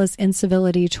as well as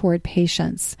incivility toward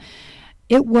patients.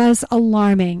 It was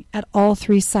alarming at all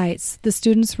 3 sites. The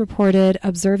students reported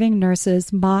observing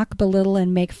nurses mock, belittle,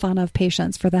 and make fun of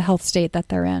patients for the health state that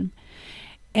they're in.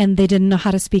 And they didn't know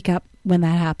how to speak up when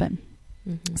that happened.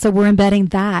 So we're embedding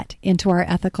that into our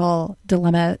ethical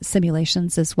dilemma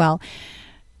simulations as well.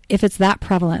 If it's that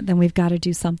prevalent, then we've got to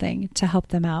do something to help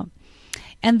them out.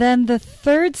 And then the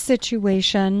third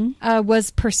situation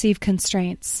was perceived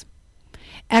constraints.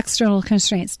 External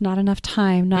constraints, not enough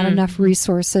time, not enough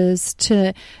resources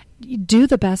to do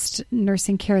the best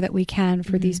nursing care that we can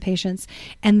for these patients.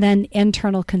 And then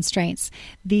internal constraints,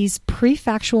 these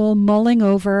prefactual mulling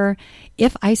over,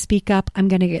 if I speak up, I'm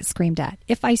going to get screamed at.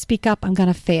 If I speak up, I'm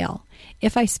going to fail.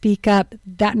 If I speak up,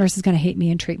 that nurse is going to hate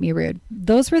me and treat me rude.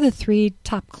 Those were the 3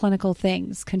 top clinical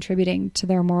things contributing to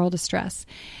their moral distress.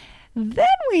 Then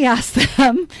we asked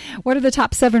them, what are the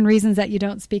top 7 reasons that you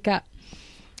don't speak up?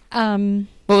 What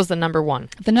was the number 1?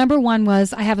 The number 1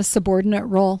 was, I have a subordinate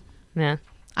role. Yeah.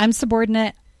 I'm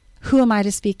subordinate. Who am I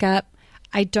to speak up?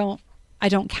 I don't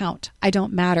count. I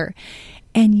don't matter.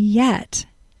 And yet,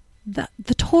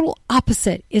 the total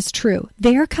opposite is true.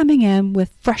 They are coming in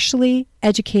with freshly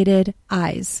educated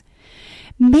eyes.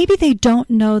 Maybe they don't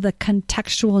know the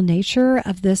contextual nature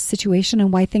of this situation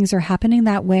and why things are happening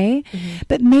that way,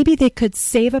 but maybe they could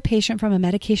save a patient from a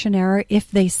medication error if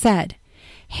they said,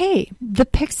 hey, the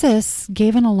Pyxis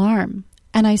gave an alarm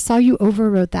and I saw you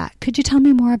overrode that. Could you tell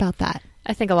me more about that?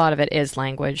 I think a lot of it is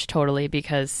language, totally,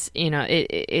 because,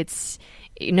 it's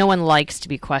no one likes to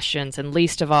be questioned, and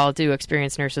least of all do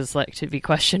experienced nurses like to be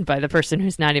questioned by the person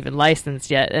who's not even licensed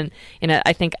yet. And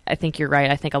I think you're right.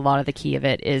 I think a lot of the key of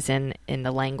it is in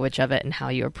the language of it and how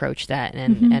you approach that.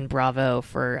 And bravo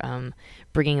for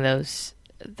bringing those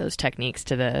techniques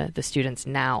to the students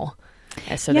now,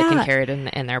 so they can carry it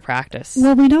in their practice.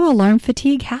 Well, we know alarm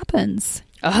fatigue happens.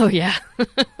 Oh, yeah.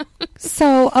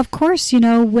 So, of course,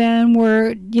 when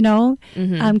we're,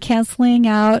 canceling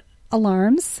out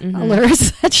alarms,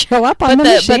 alerts that show up on the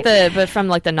machine. But from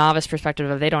like the novice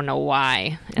perspective, they don't know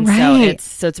why. And so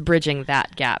it's bridging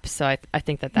that gap. So I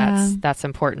think that's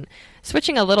important.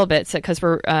 Switching a little bit, because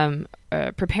we're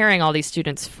preparing all these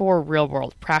students for real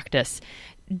world practice,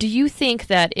 do you think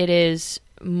that it is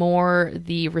more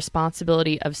the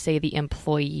responsibility of, say, the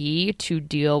employee to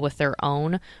deal with their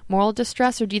own moral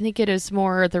distress, or do you think it is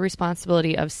more the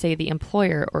responsibility of, say, the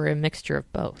employer, or a mixture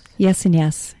of both? Yes and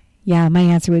yes. Yeah, my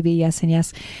answer would be yes and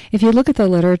yes. If you look at the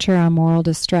literature on moral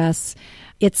distress,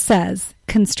 it says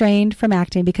constrained from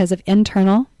acting because of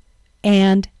internal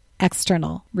and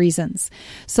external reasons.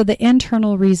 So the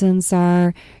internal reasons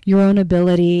are your own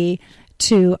ability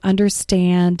to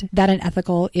understand that an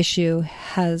ethical issue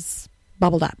has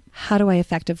bubbled up. How do I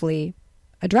effectively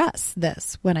address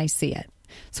this when I see it?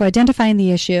 So identifying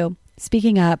the issue,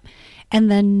 speaking up,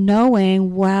 and then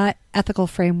knowing what ethical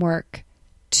framework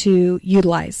to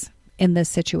utilize in this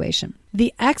situation.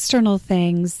 The external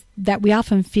things that we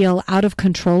often feel out of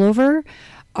control over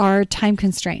are time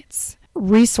constraints,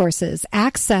 resources,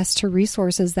 access to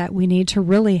resources that we need to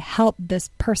really help this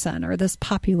person or this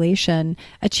population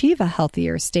achieve a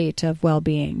healthier state of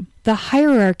well-being. The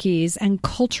hierarchies and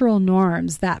cultural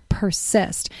norms that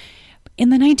persist. In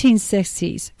the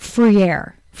 1960s,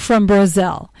 Freire from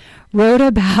Brazil wrote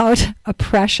about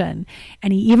oppression,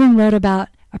 and he even wrote about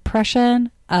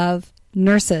oppression of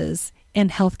nurses in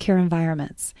healthcare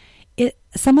environments.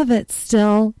 Some of it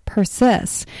still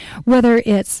persists, whether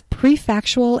it's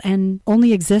prefactual and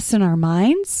only exists in our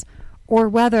minds, or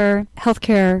whether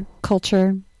healthcare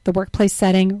culture, the workplace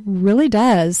setting, really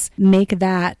does make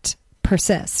that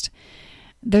persist.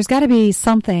 There's got to be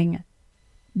something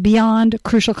beyond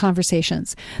crucial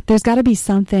conversations. There's got to be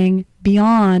something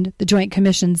beyond the Joint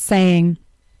Commission saying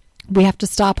we have to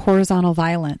stop horizontal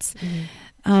violence.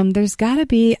 There's got to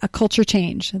be a culture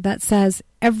change that says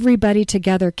everybody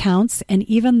together counts, and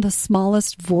even the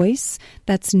smallest voice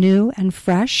that's new and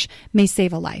fresh may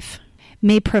save a life,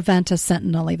 may prevent a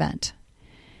sentinel event.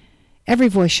 Every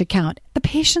voice should count. The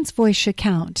patient's voice should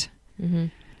count.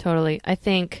 Totally. I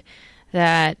think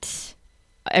that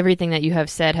everything that you have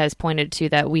said has pointed to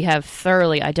that we have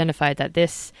thoroughly identified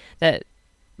that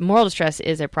moral distress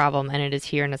is a problem, and it is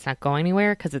here, and it's not going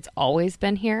anywhere because it's always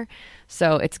been here.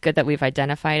 So it's good that we've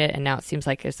identified it, and now it seems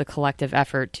like it's a collective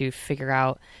effort to figure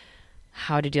out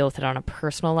how to deal with it on a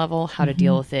personal level, how to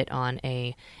deal with it on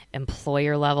a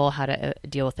employer level, how to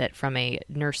deal with it from a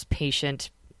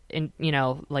nurse-patient,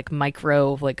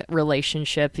 micro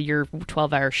relationship, your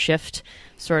 12-hour shift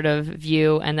sort of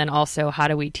view, and then also how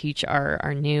do we teach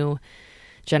our new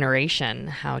generation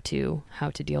how to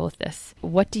deal with this.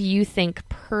 What do you think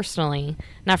personally,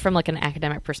 not from like an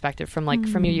academic perspective, from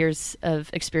your years of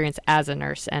experience as a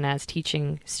nurse and as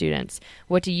teaching students,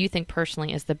 what do you think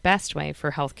personally is the best way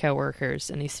for healthcare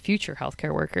workers and these future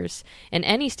healthcare workers in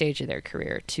any stage of their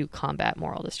career to combat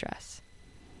moral distress?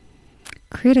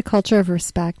 Create a culture of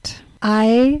respect.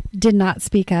 I did not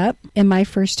speak up in my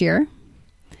first year.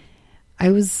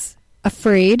 I was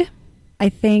afraid. I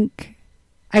think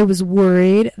I was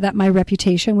worried that my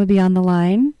reputation would be on the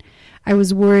line. I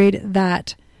was worried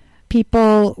that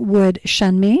people would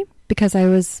shun me because I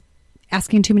was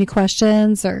asking too many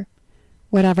questions or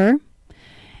whatever.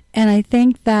 And I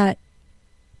think that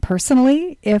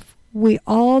personally, if we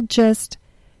all just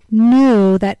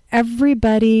knew that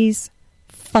everybody's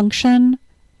function,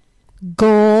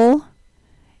 goal,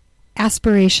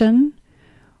 aspiration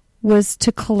was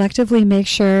to collectively make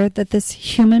sure that this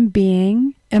human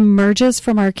being emerges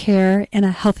from our care in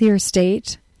a healthier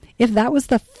state, if that was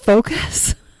the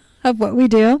focus of what we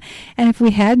do, and if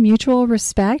we had mutual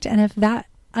respect, and if that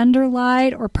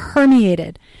underlied or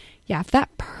permeated, if that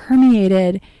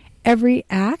permeated every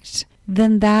act,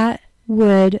 then that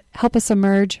would help us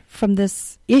emerge from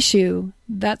this issue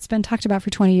that's been talked about for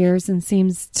 20 years and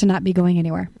seems to not be going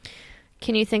anywhere.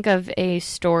 Can you think of a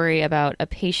story about a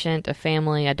patient, a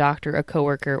family, a doctor, a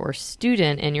coworker, or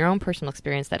student in your own personal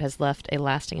experience that has left a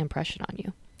lasting impression on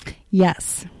you?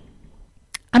 Yes.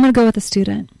 I'm going to go with a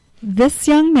student. This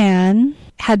young man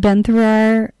had been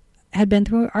through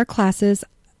our classes.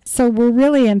 So we're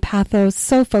really in Pathos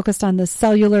so focused on the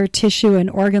cellular, tissue, and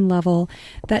organ level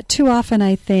that too often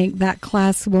I think that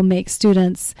class will make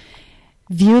students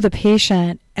view the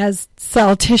patient as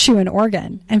cell, tissue, and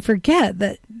organ and forget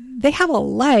that they have a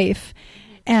life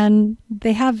and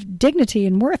they have dignity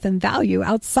and worth and value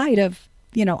outside of,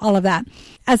 all of that.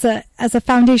 As a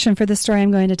foundation for the story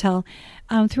I'm going to tell,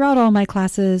 throughout all my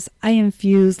classes, I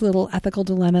infuse little ethical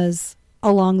dilemmas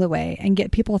along the way and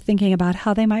get people thinking about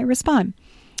how they might respond.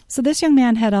 So this young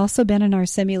man had also been in our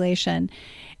simulation.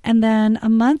 And then a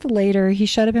month later, he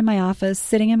showed up in my office,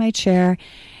 sitting in my chair,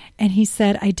 and he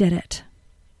said, "I did it."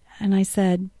 And I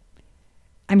said,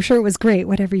 "I'm sure it was great,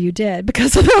 whatever you did,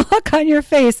 because of the look on your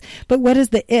face. But what is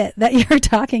the it that you're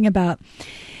talking about?"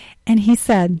 And he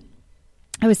said,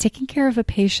 "I was taking care of a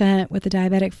patient with a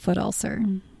diabetic foot ulcer.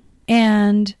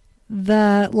 And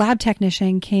the lab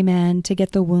technician came in to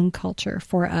get the wound culture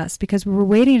for us because we were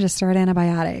waiting to start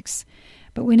antibiotics.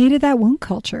 But we needed that wound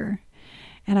culture.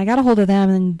 And I got a hold of them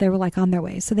and they were like on their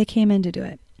way. So they came in to do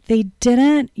it. They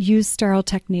didn't use sterile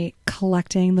technique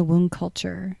collecting the wound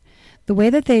culture. The way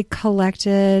that they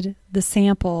collected the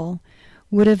sample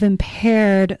would have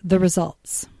impaired the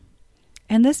results.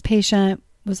 And this patient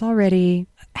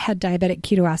had diabetic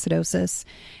ketoacidosis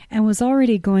and was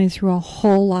already going through a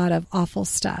whole lot of awful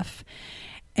stuff.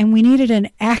 And we needed an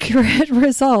accurate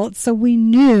result. So we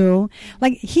knew,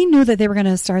 he knew that they were going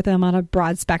to start them on a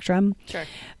broad spectrum. Sure.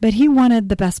 But he wanted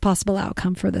the best possible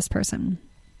outcome for this person.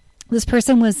 This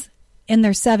person was in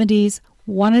their 70s,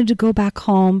 wanted to go back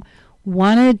home,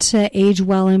 wanted to age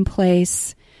well in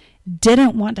place,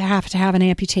 didn't want to have an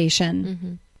amputation.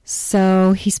 Mm-hmm.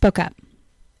 So he spoke up.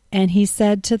 And he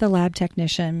said to the lab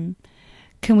technician,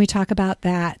 "Can we talk about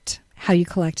that, how you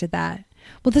collected that?"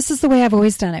 "Well, this is the way I've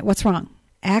always done it. What's wrong?"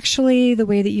 "Actually, the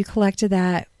way that you collected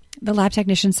that," the lab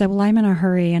technician said, "Well, I'm in a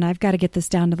hurry and I've got to get this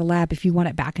down to the lab if you want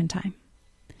it back in time."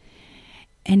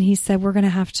 And he said, "We're going to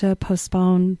have to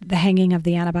postpone the hanging of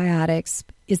the antibiotics.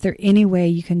 Is there any way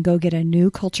you can go get a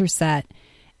new culture set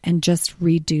and just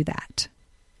redo that?"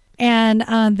 And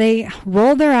they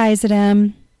rolled their eyes at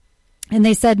him. And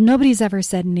they said, "Nobody's ever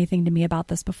said anything to me about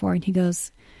this before." And he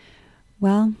goes,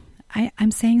 "Well,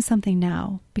 I'm saying something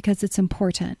now because it's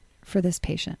important for this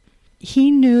patient."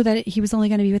 He knew that he was only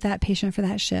going to be with that patient for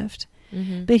that shift,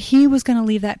 but he was going to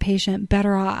leave that patient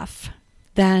better off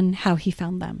than how he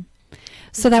found them.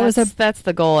 So that's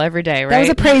the goal every day, right? That was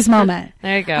a praise moment.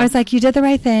 There you go. I was like, "You did the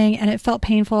right thing and it felt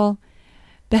painful,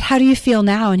 but how do you feel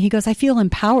now?" And he goes, "I feel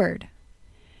empowered."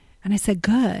 And I said,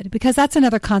 "Good," because that's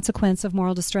another consequence of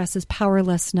moral distress is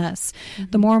powerlessness. Mm-hmm.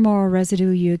 The more moral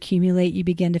residue you accumulate, you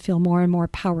begin to feel more and more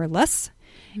powerless.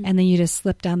 Mm-hmm. And then you just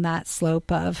slip down that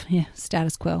slope of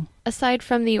status quo. Aside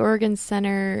from the Oregon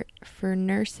Center for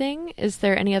Nursing, is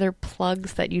there any other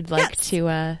plugs that you'd like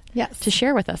to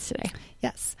share with us today?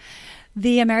 Yes.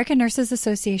 The American Nurses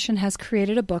Association has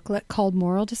created a booklet called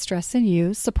Moral Distress in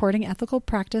Use, Supporting Ethical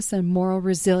Practice and Moral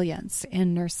Resilience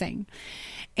in Nursing.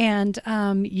 And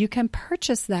you can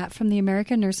purchase that from the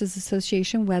American Nurses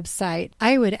Association website.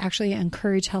 I would actually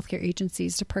encourage healthcare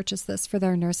agencies to purchase this for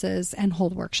their nurses and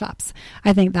hold workshops.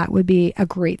 I think that would be a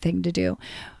great thing to do.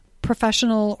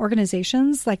 Professional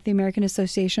organizations like the American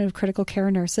Association of Critical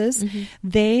Care Nurses,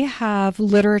 they have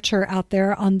literature out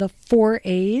there on the 4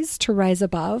 A's to rise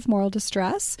above moral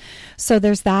distress. So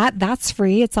there's that. That's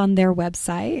free. It's on their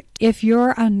website. If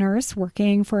you're a nurse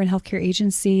working for a healthcare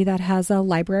agency that has a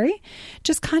library,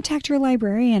 just contact your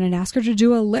librarian and ask her to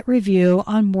do a lit review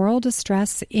on moral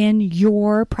distress in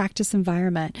your practice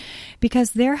environment.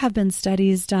 Because there have been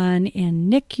studies done in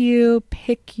NICU,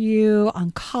 PICU,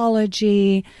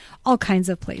 oncology, all kinds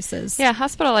of places. Yeah,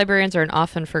 hospital librarians are an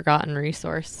often forgotten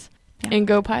resource. Yeah. And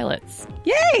go pilots.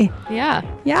 Yay! Yeah.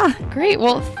 Yeah. Great.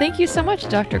 Well, thank you so much,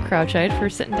 Dr. Crouchide, for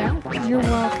sitting down with me. You're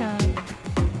welcome.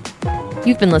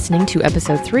 You've been listening to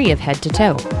episode 3 of Head to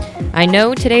Toe. I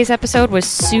know today's episode was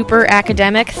super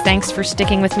academic. Thanks for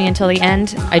sticking with me until the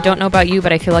end. I don't know about you,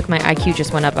 but I feel like my IQ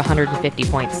just went up 150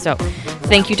 points. So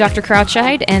thank you, Dr.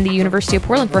 Crouchide and the University of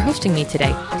Portland for hosting me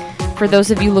today. For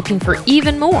those of you looking for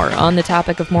even more on the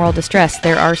topic of moral distress,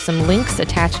 there are some links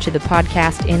attached to the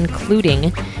podcast,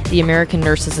 including the American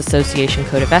Nurses Association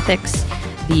Code of Ethics,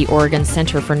 the Oregon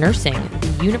Center for Nursing, the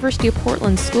University of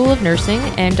Portland School of Nursing,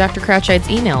 and Dr. Crouchide's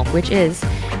email, which is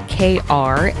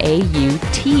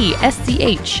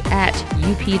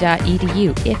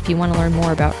krautzsch@up.edu if you want to learn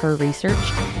more about her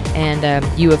research and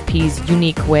U of P's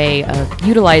unique way of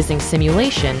utilizing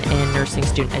simulation in nursing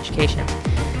student education.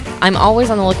 I'm always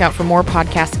on the lookout for more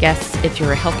podcast guests. If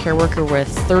you're a healthcare worker with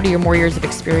 30 or more years of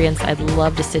experience, I'd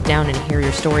love to sit down and hear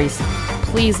your stories.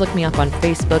 Please look me up on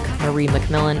Facebook, Marie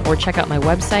McMillan, or check out my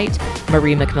website,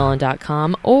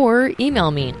 mariemcmillan.com, or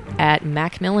email me at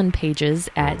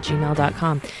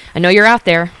macmillanpages@gmail.com. I know you're out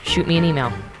there. Shoot me an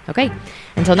email. Okay,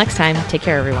 until next time, take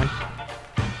care, everyone.